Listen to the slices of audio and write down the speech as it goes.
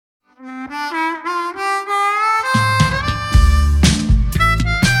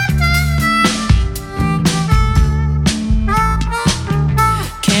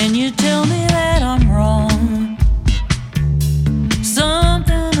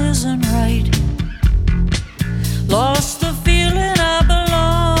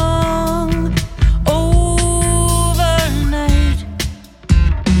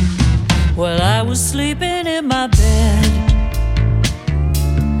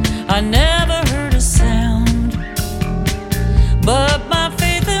I never heard a sound, but my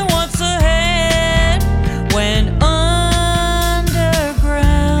faith in what's ahead went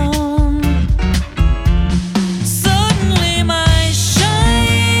underground. Suddenly my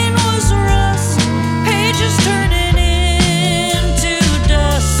shine was rust, pages turning into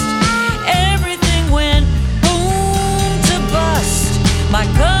dust. Everything went boom to bust. My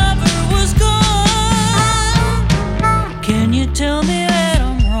cover was gone. Can you tell me that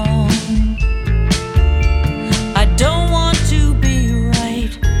I'm wrong? I don't want to be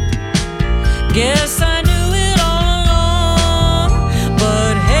right. Guess I knew it all along,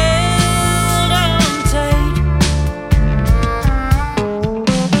 but held on tight.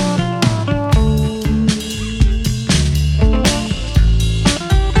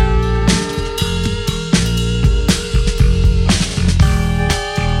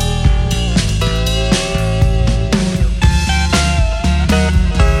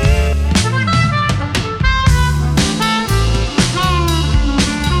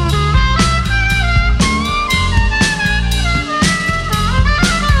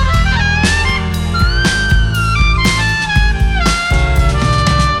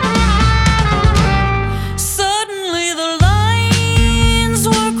 Suddenly the lines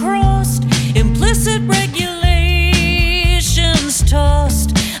were crossed, implicit regulations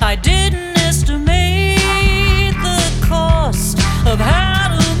tossed. I didn't estimate the cost of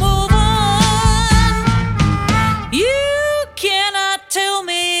how to move on. You cannot tell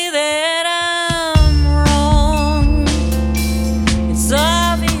me that I'm wrong. It's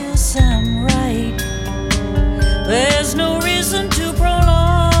obvious I'm right. There's no reason to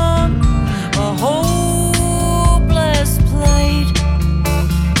prolong a hopeless plight.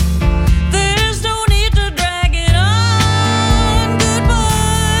 There's no need to drag it on. Goodbye.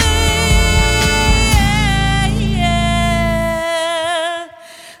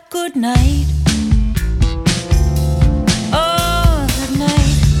 Good night. Oh, good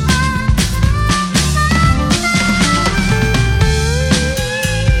night.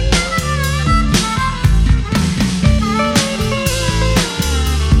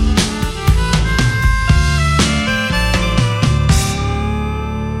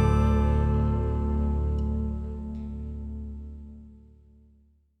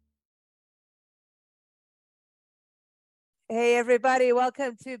 Hey, everybody,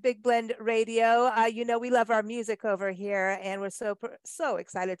 welcome to Big Blend Radio. We love our music over here, and we're so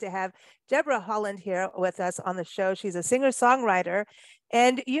excited to have Deborah Holland here with us on the show. She's a singer-songwriter,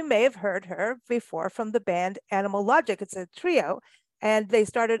 and you may have heard her before from the band Animal Logic. It's a trio, and they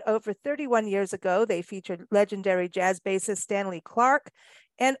started over 31 years ago. They featured legendary jazz bassist Stanley Clarke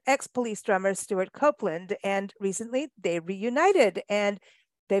and ex-Police drummer Stuart Copeland, and recently they reunited, and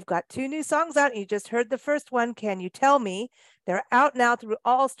they've got 2 new songs out. You just heard the first one, Can You Tell Me? They're out now through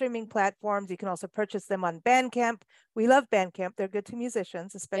all streaming platforms. You can also purchase them on Bandcamp. We love Bandcamp. They're good to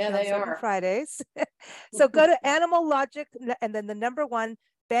musicians, especially on certain Fridays. So go to Animal Logic and then the number 1,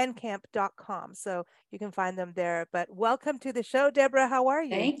 bandcamp.com. So you can find them there. But welcome to the show, Deborah. How are you?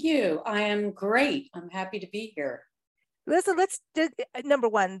 Thank you. I am great. I'm happy to be here. Listen, let's do number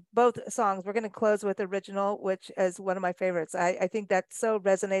 1, both songs. We're going to close with Original, which is one of my favorites. I think that so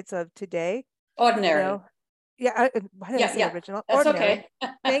resonates of today. Ordinary. You know? Yeah, why did I say original? That's Ordinary.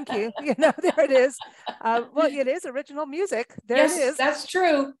 okay. Thank you. There it is. Well, it is original music. There it is. That's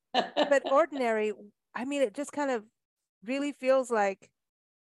true. But Ordinary, I mean, it just kind of really feels like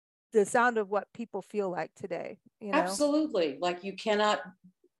the sound of what people feel like today. Absolutely. Like you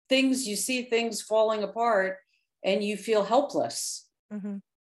see things falling apart and you feel helpless. Mm-hmm.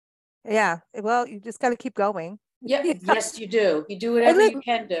 Yeah. Well, you just got to keep going. Yeah. Yes, you do. You do whatever you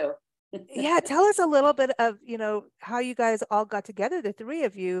can do. Yeah. Tell us a little bit of, how you guys all got together, the 3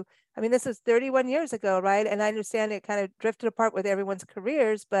 of you. I mean, this is 31 years ago, right? And I understand it kind of drifted apart with everyone's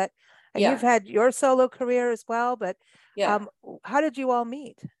careers, but you've had your solo career as well. But how did you all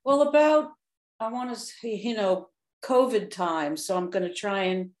meet? Well, I want to say, COVID time. So I'm going to try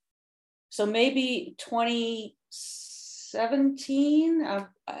and, so maybe 2017.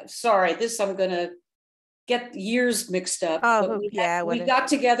 Sorry, I'm going to get years mixed up. Oh, we got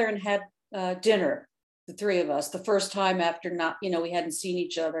together and had dinner, the 3 of us, the first time after we hadn't seen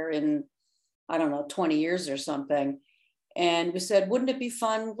each other in, I don't know, 20 years or something. And we said, wouldn't it be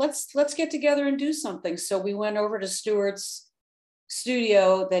fun? Let's get together and do something. So we went over to Stuart's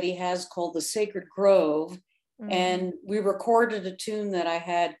studio that he has called the Sacred Grove. Mm-hmm. And we recorded a tune that I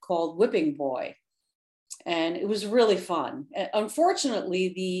had called Whipping Boy. And it was really fun.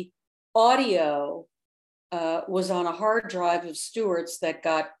 Unfortunately, the audio was on a hard drive of Stuart's that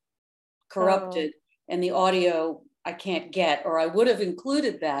got corrupted. And the audio I can't get, or I would have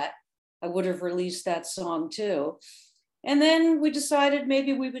included that I would have released that song too. And then we decided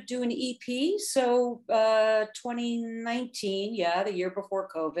maybe we would do an EP. So 2019, the year before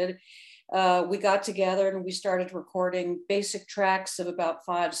COVID, we got together and we started recording basic tracks of about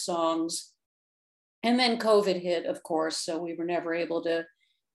 5 songs. And then COVID hit, of course, so we were never able to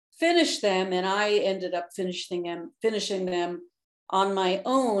finish them. And I ended up finishing them on my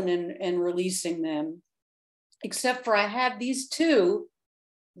own and releasing them. Except for I had these 2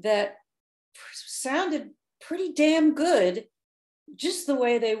 that sounded pretty damn good, just the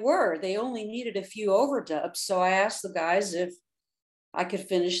way they were. They only needed a few overdubs. So I asked the guys if I could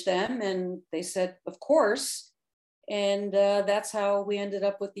finish them, and they said, of course. And that's how we ended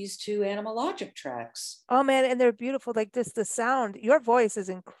up with these 2 Animal Logic tracks. Oh man, and they're beautiful. Like just the sound, your voice is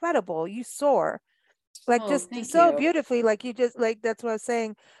incredible. You soar like just so beautifully. Like you just like, that's what I was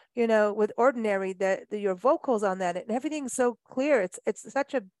saying, with Ordinary, that your vocals on that and everything's so clear. It's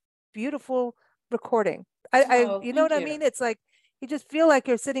such a beautiful recording. You know what I mean? It's like you just feel like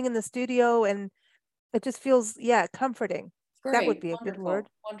you're sitting in the studio, and it just feels comforting. Great. That would be Wonderful. A good word.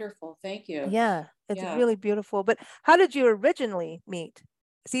 Wonderful. Thank you. Yeah, it's really beautiful. But how did you originally meet?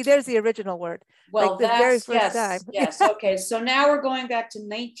 See, there's the original word. Well, like the very first time. Yes. Okay. So now we're going back to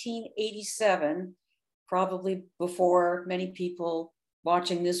 1987, probably before many people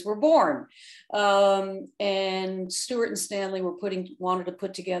watching this were born. And Stuart and Stanley wanted to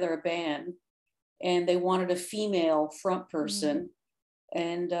put together a band, and they wanted a female front person.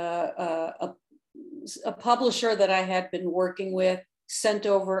 And a publisher that I had been working with sent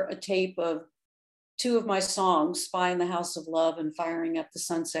over a tape of 2 of my songs, Spy in the House of Love and Firing Up the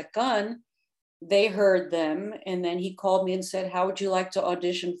Sunset Gun. They heard them, and then he called me and said, how would you like to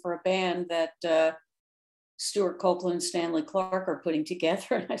audition for a band that Stuart Copeland and Stanley Clarke are putting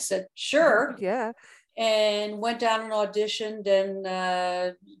together? And I said, sure. Yeah. And went down and auditioned,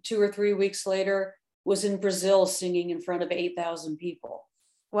 and 2 or 3 weeks later was in Brazil singing in front of 8,000 people.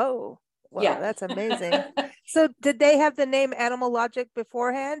 Whoa. Wow, yeah. That's amazing. So did they have the name Animal Logic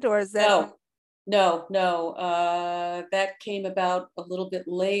beforehand, or is that? No. That came about a little bit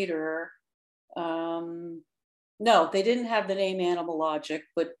later. No, they didn't have the name Animal Logic,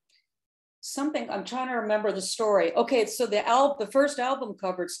 but something, I'm trying to remember the story. Okay, so the first album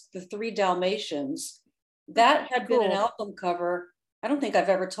cover, The 3 Dalmatians, that had been an album cover. I don't think I've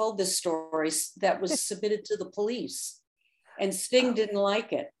ever told this story, that was submitted to the police, and Sting didn't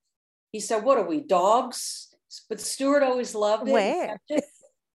like it. He said, what are we, dogs? But Stuart always loved it. Where?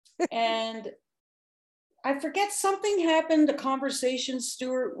 And I forget, something happened, a conversation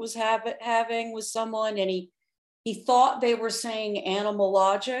Stuart was having with someone, and he thought they were saying Animal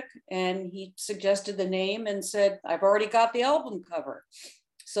Logic, and he suggested the name and said, I've already got the album cover.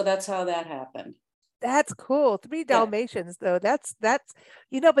 So that's how that happened. That's cool. 3 Dalmatians, though. That's but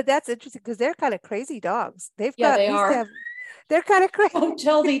that's interesting because they're kind of crazy dogs. They are. They're kind of crazy. Don't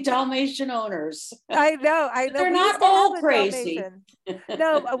tell the Dalmatian owners. I know. They're not all crazy.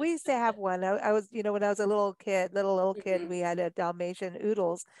 No, we used to have one. I was, when I was a little kid, we had a Dalmatian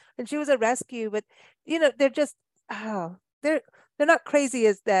Oodles, and she was a rescue. But they're just, they're not crazy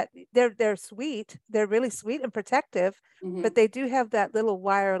as that. They're sweet. They're really sweet and protective. But they do have that little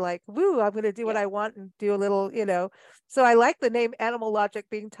wire, like, woo, I'm going to do what I want and do a little, So I like the name Animal Logic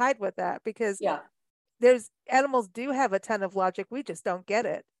being tied with that, because animals do have a ton of logic. We just don't get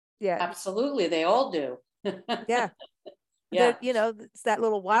it yet. Absolutely. They all do. Yeah. It's that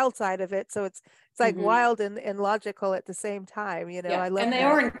little wild side of it. So it's like wild and logical at the same time. I love and they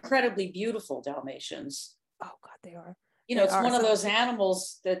are incredibly beautiful Dalmatians. Oh God, they are. It's one of those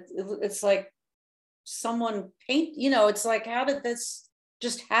animals that it's like someone it's like, how did this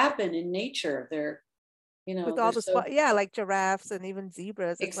just happen in nature? They're, with all the like giraffes and even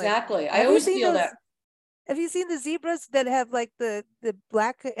zebras. Exactly. I always feel that. Have you seen the zebras that have like the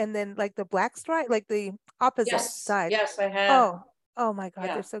black and then like the black stripe, like the opposite side? Yes, I have. Oh my God,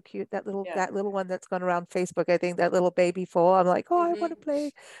 they're so cute. That little one that's gone around Facebook, I think, that little baby foal. I'm like, I want to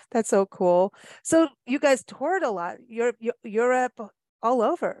play. That's so cool. So you guys toured a lot. Europe, all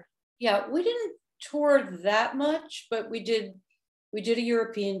over. Yeah, we didn't tour that much, but we did a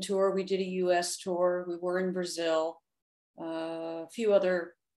European tour. We did a US tour. We were in Brazil, a few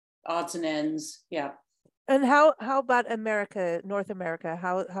other odds and ends. Yeah. And how about America, North America?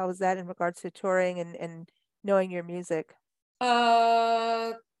 How is that in regards to touring and knowing your music?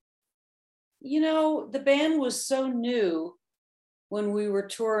 The band was so new when we were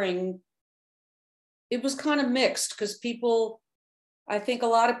touring. It was kind of mixed because I think a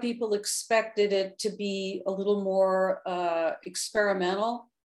lot of people expected it to be a little more experimental.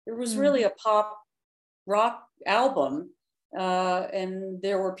 It was really a pop rock album, And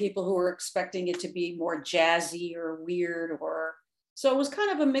there were people who were expecting it to be more jazzy or weird, or so it was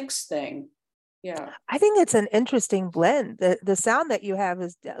kind of a mixed thing. Yeah. I think it's an interesting blend. The sound that you have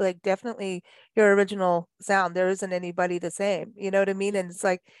is like definitely your original sound. There isn't anybody the same. You know what I mean? And it's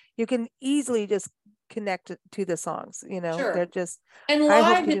like you can easily just connect to the songs. You know, they're Sure. just. And I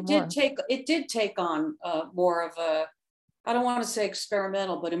hope live, to do more. it did take on more of a, I don't want to say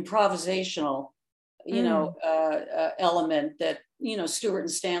experimental, but improvisational, element that, Stewart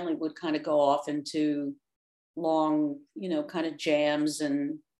and Stanley would kind of go off into long, kind of jams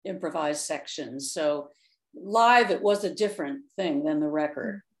and improvised sections. So live, it was a different thing than the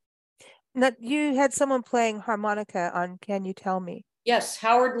record. Now, you had someone playing harmonica on Can You Tell Me? Yes,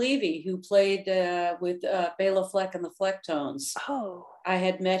 Howard Levy, who played with Bela Fleck and the Flecktones. Oh, I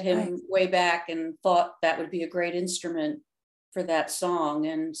had met him nice. way back and thought that would be a great instrument for that song.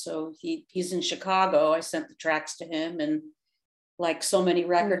 And so he's in Chicago. I sent the tracks to him, and like so many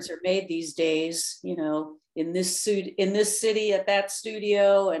records are made these days, in this city at that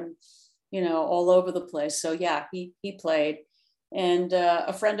studio, and all over the place. So yeah, he played. And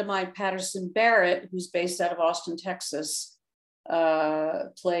a friend of mine, Patterson Barrett, who's based out of Austin, Texas,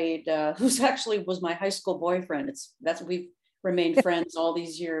 played, who's actually was my high school boyfriend. We've remained friends all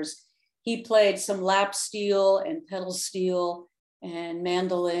these years. He played some lap steel and pedal steel and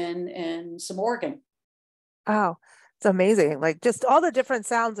mandolin and some organ. Oh, it's amazing. Like just all the different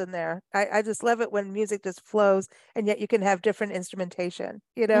sounds in there. I just love it when music just flows and yet you can have different instrumentation,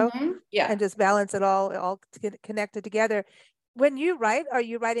 Mm-hmm. Yeah. and just balance it all connected together. When you write, are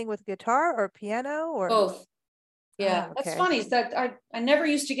you writing with guitar or piano or both? Yeah, Oh, that's okay. funny. That I never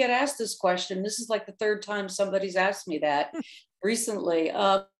used to get asked this question. This is like the third time somebody's asked me that recently.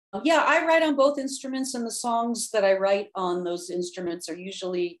 Yeah, I write on both instruments, and the songs that I write on those instruments are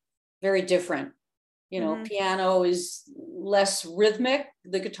usually very different. Mhm. Piano is less rhythmic.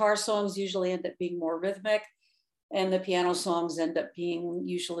 The guitar songs usually end up being more rhythmic, and the piano songs end up being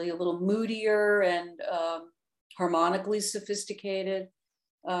usually a little moodier and harmonically sophisticated.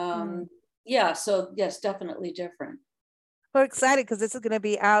 Yeah, so yes, definitely different. We're excited because this is going to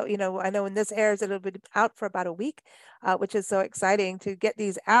be out. I know when this airs, it'll be out for about a week, which is so exciting to get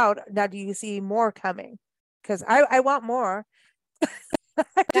these out. Now, do you see more coming? Because I want more. I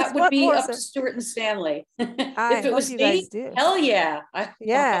That just would want be more. up So to Stewart and Stanley. I If it hope was you guys me, do. hell yeah.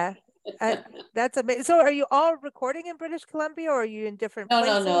 Yeah, that's amazing. So, are you all recording in British Columbia, or are you in different No,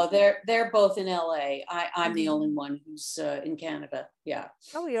 places? no. They're both in LA. I'm the only one who's in Canada. Yeah.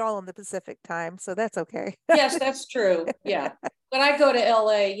 Oh, you're all in the Pacific time, so that's okay. Yes, that's true. Yeah. But I go to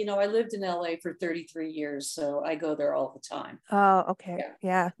LA, I lived in LA for 33 years, so I go there all the time. Oh, okay.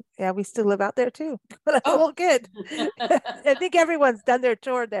 Yeah. We still live out there too. When I was a Oh. little kid. I think everyone's done their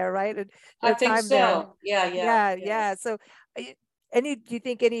tour there, right? And I their think time there. so. Yeah. So, do you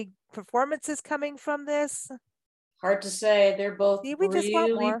think any performances coming from this? Hard to say. They're both We just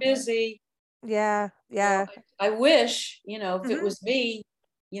want really more. busy. Yeah. I wish, if it Mhm. was me,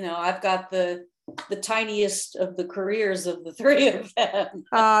 I've got the tiniest of the careers of the three of them.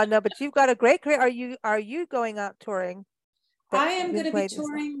 No, but you've got a great career. Are you going out touring? I am going to be Played this?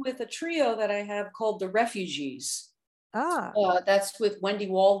 touring with a trio that I have called the Refugees. Ah, That's with Wendy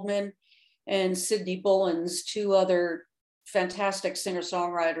Waldman and Sydney Bullins, two other fantastic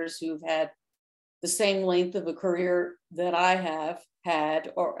singer-songwriters who've had the same length of a career that I have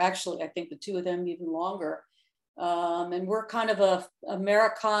had, or actually, I think the two of them even longer. And we're kind of a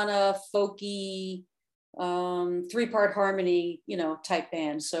Americana, folky, three-part harmony, type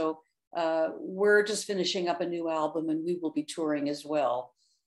band. So we're just finishing up a new album, and we will be touring as well.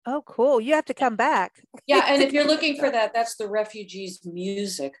 oh, cool. You have to come back. Yeah, and if you're looking for that, that's the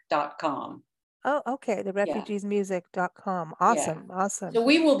refugeesmusic.com. Oh, okay. The refugeesmusic.com. Awesome. Yeah. Awesome. So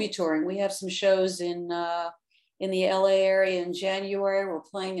we will be touring. We have some shows in the LA area in January. We're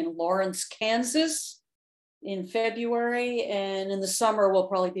playing in Lawrence, Kansas in February, and in the summer we'll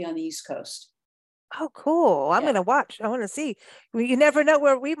probably be on the East Coast. Oh, cool. I'm going to watch. I want to see. You never know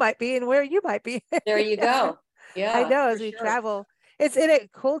where we might be and where you might be. There you go. Yeah. I know, as we travel. Isn't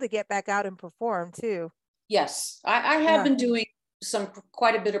it cool to get back out and perform too? Yes. I have been doing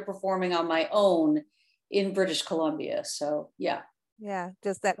quite a bit of performing on my own in British Columbia. So yeah. Yeah,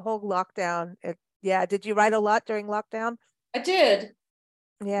 just that whole lockdown. Did you write a lot during lockdown? I did.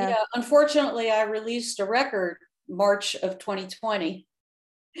 Yeah. Unfortunately, I released a record March of 2020.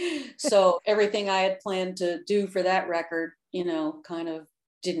 So everything I had planned to do for that record, kind of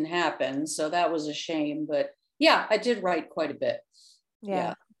didn't happen. So that was a shame. But yeah, I did write quite a bit.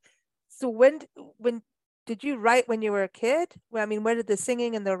 Yeah. So when did you write when you were a kid? Well, I mean, where did the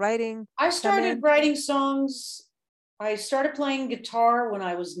singing and the writing I started writing songs I started playing guitar when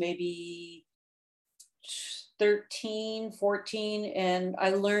I was maybe 13, 14, and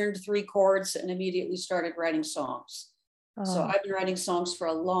I learned 3 chords and immediately started writing songs. So I've been writing songs for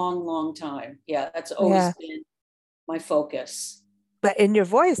a long, long time. Yeah, that's always been my focus. But in your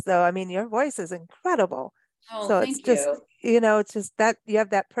voice, though, I mean, your voice is incredible. Oh, so it's thank just, you. It's just that you have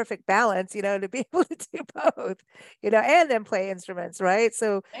that perfect balance, to be able to do both, and then play instruments, right?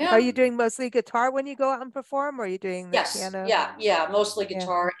 So are you doing mostly guitar when you go out and perform, or are you doing the Yes, piano? yeah, mostly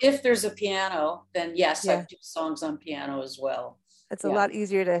guitar. If there's a piano, then yes, I do songs on piano as well. It's a lot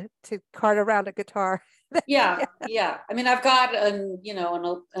easier to cart around a guitar. Yeah. I mean, I've got an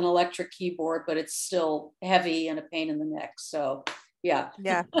electric keyboard, but it's still heavy and a pain in the neck. So yeah.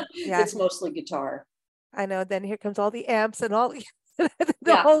 It's mostly guitar. I know. Then here comes all the amps and all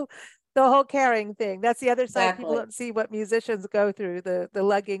the whole carrying thing. That's the other side. People don't see what musicians go through, the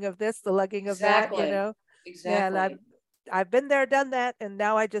lugging of this, the lugging of that, Exactly. And I've been there, done that, and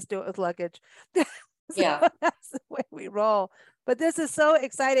now I just do it with luggage. That's the way we roll. But this is so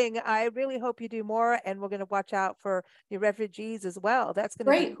exciting. I really hope you do more, and we're going to watch out for your refugees as well. That's going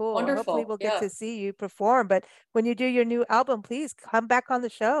to be cool. Wonderful. Hopefully we'll get to see you perform. But when you do your new album, please come back on the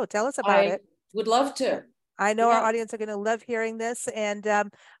show. Tell us about it. Would love to. I know our audience are going to love hearing this, and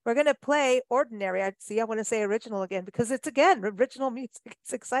we're going to play Ordinary. I want to say original again, because it's, again, original music.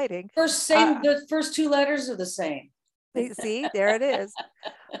 It's exciting. The first 2 letters are the same. See, there it is.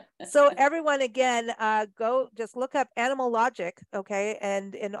 So everyone, again, go just look up Animal Logic, okay?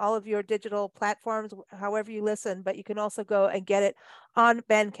 And in all of your digital platforms, however you listen, but you can also go and get it on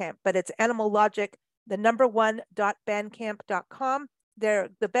Bandcamp. But it's Animal Logic, the number 1.bandcamp.com. They're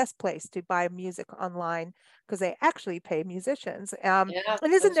the best place to buy music online because they actually pay musicians. And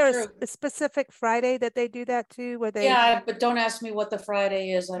isn't there a specific Friday that they do that too, where they? Yeah, but don't ask me what the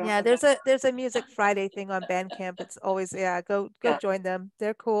Friday is. I don't. There's a Music Friday thing on Bandcamp. It's always go join them.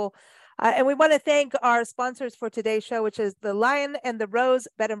 They're cool. And we want to thank our sponsors for today's show, which is the Lion and the Rose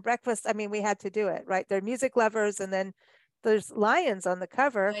Bed and Breakfast. I mean, we had to do it, right? They're music lovers, and then there's lions on the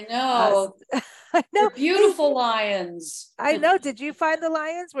cover. I know. I know. They're beautiful lions. I know. Did you find the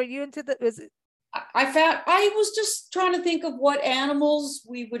lions? Were you into I was just trying to think of what animals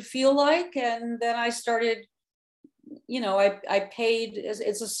we would feel like. And then I started, I paid,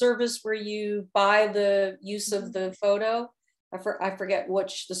 it's a service where you buy the use of the photo. I forget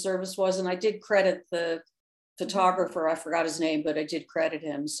which the service was. And I did credit the photographer. I forgot his name, but I did credit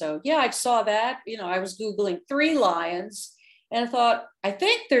him. So yeah, I saw that. I was Googling 3 lions and I thought, I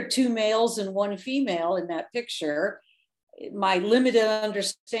think there are 2 males and 1 female in that picture. My limited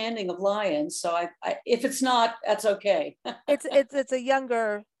understanding of lions. So I if it's not, that's okay. it's a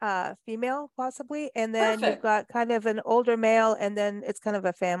younger female possibly, and then you've got kind of an older male, and then it's kind of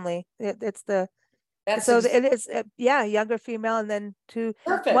a family. It is younger female, and then 2.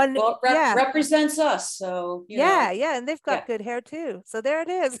 Perfect. Represents us. So and they've got good hair too. So there it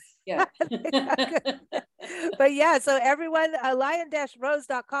is. Yeah. But so everyone,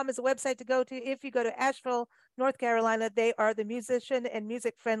 lion-rose.com is a website to go to. If you go to Asheville, North Carolina, they are the musician and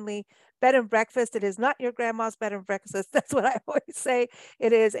music friendly bed and breakfast. It is not your grandma's bed and breakfast. That's what I always say.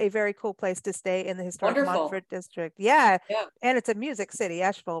 It is a very cool place to stay in the historic Montford district. Yeah. And it's a music city.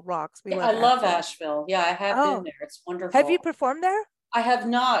 Asheville rocks. I love Asheville. Yeah, I have been there. It's wonderful. Have you performed there? I have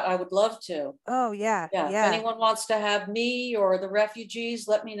not. I would love to. Oh, yeah. If anyone wants to have me or the refugees,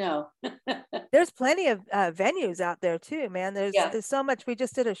 let me know. There's plenty of venues out there too, man. There's so much. We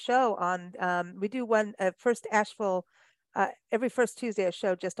just did a show on, we do one first Asheville, every first Tuesday, a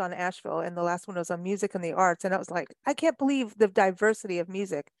show just on Asheville. And the last one was on music and the arts. And I was like, I can't believe the diversity of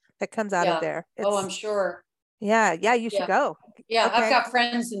music that comes out of there. I'm sure. Yeah, you should go. Yeah, okay. I've got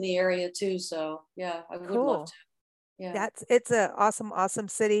friends in the area too. So yeah, I would love to. Yeah. It's an awesome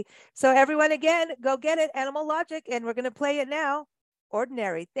city. So everyone, again, go get it, Animal Logic, and we're going to play it now.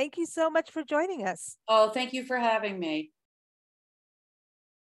 Ordinary. Thank you so much for joining us. Oh, thank you for having me.